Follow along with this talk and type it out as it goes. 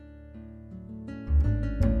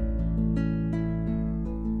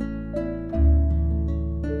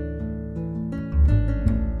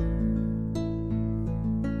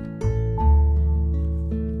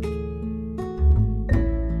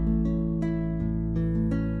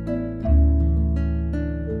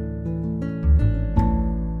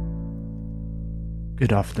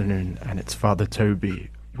Good afternoon, and it's Father Toby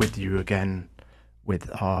with you again with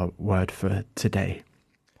our word for today.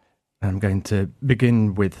 I'm going to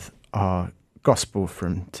begin with our gospel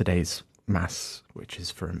from today's Mass, which is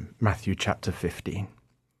from Matthew chapter 15.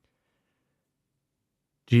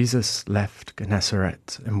 Jesus left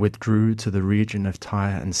Gennesaret and withdrew to the region of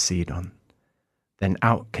Tyre and Sidon. Then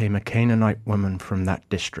out came a Canaanite woman from that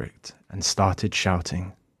district and started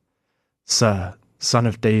shouting, "Sir, Son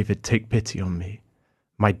of David, take pity on me.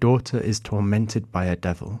 My daughter is tormented by a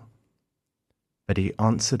devil." But he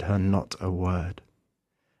answered her not a word.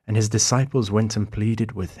 And his disciples went and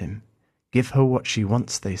pleaded with him. "Give her what she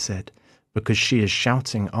wants," they said, "because she is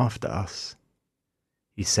shouting after us."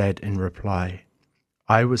 He said in reply,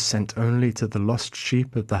 "I was sent only to the lost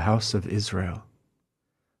sheep of the house of Israel."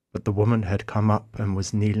 But the woman had come up and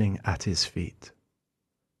was kneeling at his feet.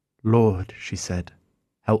 "Lord," she said,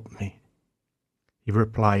 "help me." He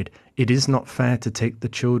replied, "It is not fair to take the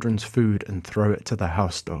children's food and throw it to the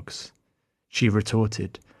house dogs." She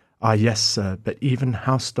retorted, "Ah, yes, sir, but even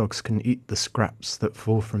house dogs can eat the scraps that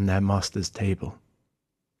fall from their master's table."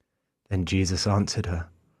 Then Jesus answered her,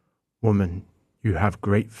 "Woman, you have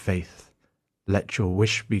great faith. Let your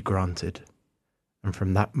wish be granted." And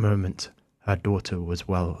from that moment, her daughter was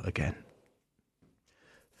well again.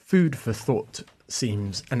 Food for thought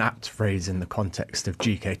seems an apt phrase in the context of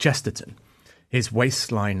G.K. Chesterton. His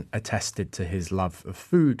waistline attested to his love of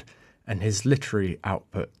food and his literary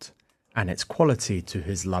output, and its quality to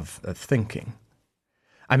his love of thinking.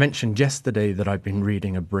 I mentioned yesterday that I've been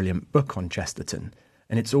reading a brilliant book on Chesterton,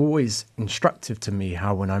 and it's always instructive to me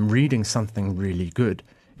how when I'm reading something really good,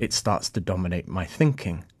 it starts to dominate my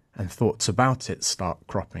thinking, and thoughts about it start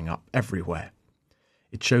cropping up everywhere.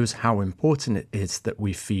 It shows how important it is that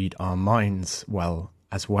we feed our minds well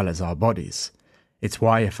as our bodies. It's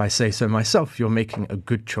why, if I say so myself, you're making a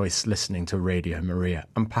good choice listening to Radio Maria,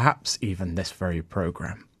 and perhaps even this very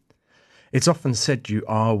program. It's often said you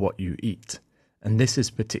are what you eat, and this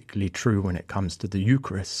is particularly true when it comes to the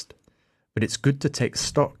Eucharist. But it's good to take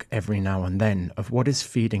stock every now and then of what is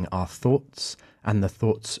feeding our thoughts and the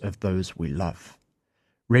thoughts of those we love.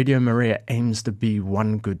 Radio Maria aims to be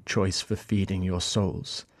one good choice for feeding your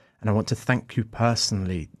souls, and I want to thank you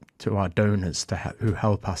personally to our donors who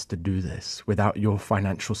help us to do this. Without your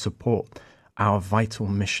financial support, our vital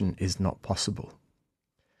mission is not possible.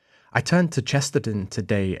 I turn to Chesterton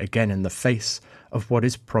today again in the face of what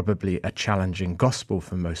is probably a challenging gospel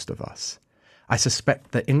for most of us. I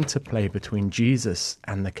suspect the interplay between Jesus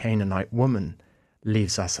and the Canaanite woman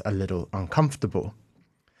leaves us a little uncomfortable.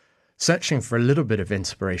 Searching for a little bit of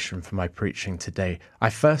inspiration for my preaching today,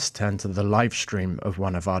 I first turned to the live stream of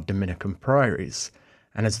one of our Dominican priories,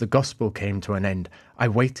 and as the gospel came to an end, I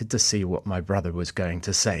waited to see what my brother was going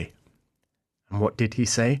to say. And what did he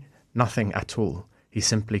say? Nothing at all. He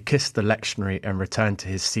simply kissed the lectionary and returned to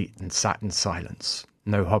his seat and sat in silence.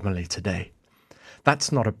 No homily today.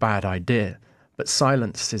 That's not a bad idea, but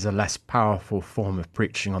silence is a less powerful form of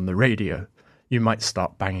preaching on the radio. You might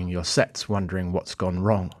start banging your sets wondering what's gone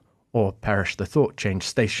wrong, or perish the thought, change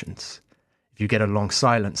stations. If you get a long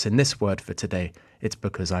silence in this word for today, it's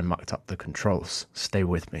because I mucked up the controls. Stay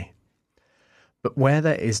with me. But where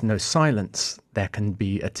there is no silence, there can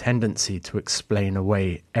be a tendency to explain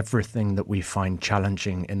away everything that we find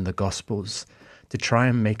challenging in the Gospels, to try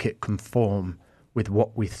and make it conform with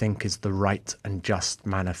what we think is the right and just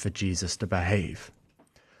manner for Jesus to behave.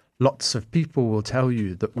 Lots of people will tell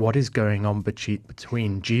you that what is going on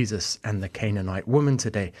between Jesus and the Canaanite woman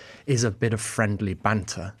today is a bit of friendly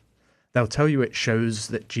banter. They'll tell you it shows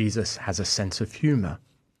that Jesus has a sense of humour.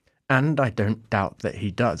 And I don't doubt that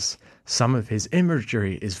he does. Some of his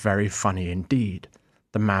imagery is very funny indeed.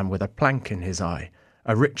 The man with a plank in his eye,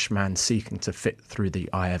 a rich man seeking to fit through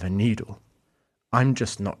the eye of a needle. I'm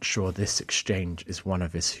just not sure this exchange is one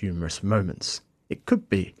of his humorous moments. It could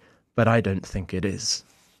be, but I don't think it is.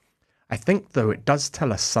 I think, though, it does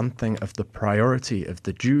tell us something of the priority of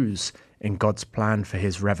the Jews in God's plan for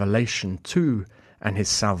his revelation to and his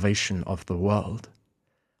salvation of the world.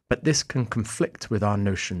 But this can conflict with our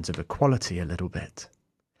notions of equality a little bit.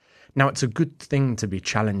 Now, it's a good thing to be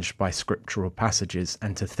challenged by scriptural passages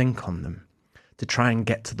and to think on them, to try and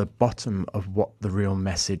get to the bottom of what the real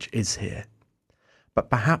message is here.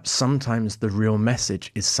 But perhaps sometimes the real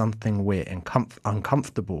message is something we're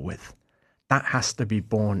uncomfortable with. That has to be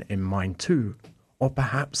borne in mind too, or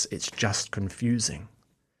perhaps it's just confusing.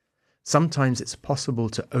 Sometimes it's possible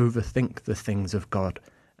to overthink the things of God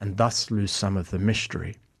and thus lose some of the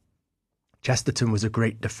mystery. Chesterton was a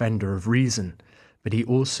great defender of reason, but he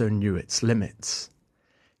also knew its limits.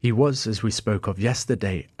 He was, as we spoke of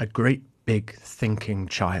yesterday, a great big thinking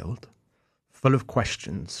child, full of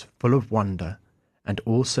questions, full of wonder, and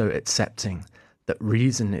also accepting that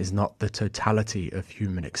reason is not the totality of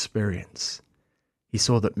human experience. He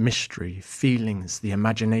saw that mystery, feelings, the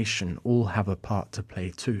imagination all have a part to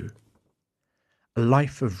play too. A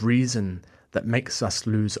life of reason that makes us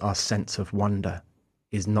lose our sense of wonder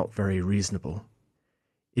is not very reasonable.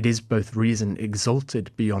 It is both reason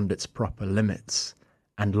exalted beyond its proper limits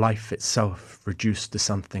and life itself reduced to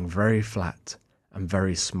something very flat and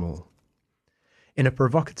very small. In a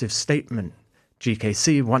provocative statement,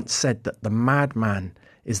 GKC once said that the madman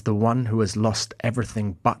is the one who has lost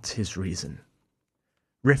everything but his reason.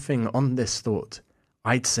 Riffing on this thought,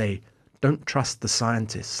 I'd say, don't trust the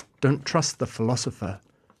scientist, don't trust the philosopher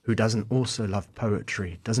who doesn't also love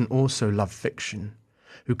poetry, doesn't also love fiction,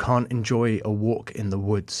 who can't enjoy a walk in the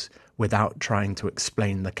woods without trying to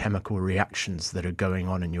explain the chemical reactions that are going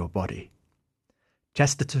on in your body.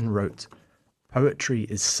 Chesterton wrote, "Poetry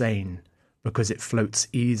is sane because it floats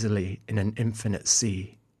easily in an infinite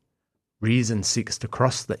sea. Reason seeks to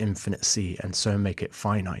cross the infinite sea and so make it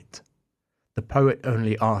finite. The poet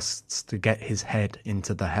only asks to get his head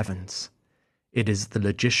into the heavens. It is the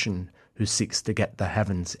logician who seeks to get the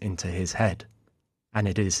heavens into his head, and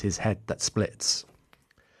it is his head that splits."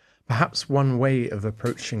 Perhaps one way of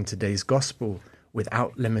approaching today's gospel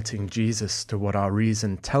without limiting Jesus to what our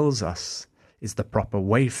reason tells us is the proper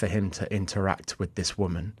way for him to interact with this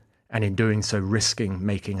woman, and in doing so risking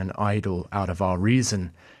making an idol out of our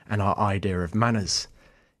reason and our idea of manners,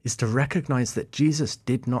 is to recognize that Jesus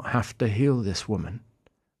did not have to heal this woman,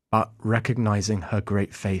 but recognizing her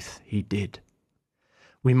great faith, he did.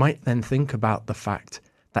 We might then think about the fact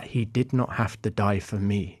that he did not have to die for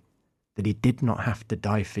me, that he did not have to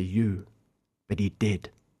die for you, but he did.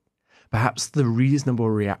 Perhaps the reasonable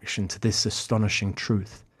reaction to this astonishing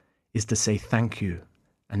truth is to say thank you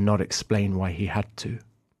and not explain why he had to.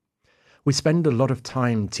 We spend a lot of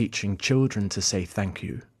time teaching children to say thank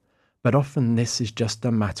you, but often this is just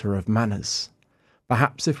a matter of manners.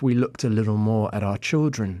 Perhaps if we looked a little more at our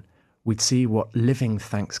children, we'd see what living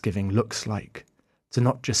thanksgiving looks like, to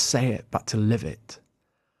not just say it, but to live it.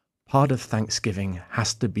 Part of thanksgiving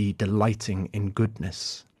has to be delighting in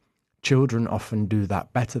goodness. Children often do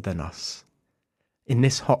that better than us. In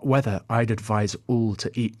this hot weather, I'd advise all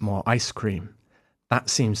to eat more ice cream. That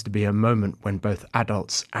seems to be a moment when both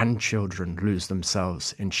adults and children lose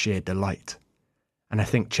themselves in sheer delight. And I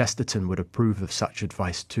think Chesterton would approve of such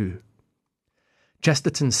advice too.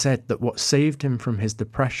 Chesterton said that what saved him from his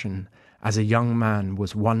depression as a young man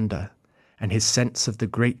was wonder and his sense of the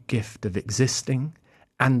great gift of existing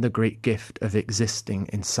and the great gift of existing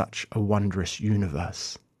in such a wondrous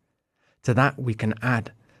universe. To that we can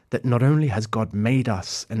add that not only has God made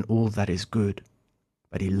us and all that is good,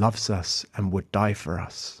 but he loves us and would die for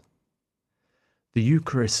us. The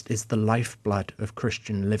Eucharist is the lifeblood of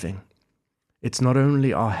Christian living. It's not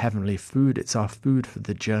only our heavenly food, it's our food for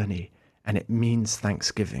the journey, and it means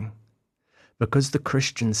thanksgiving. Because the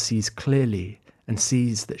Christian sees clearly and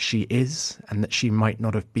sees that she is and that she might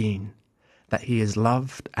not have been, that he is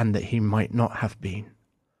loved and that he might not have been,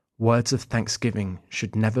 words of thanksgiving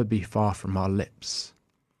should never be far from our lips.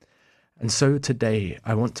 And so today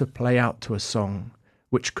I want to play out to a song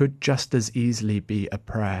which could just as easily be a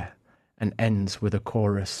prayer and ends with a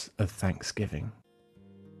chorus of thanksgiving.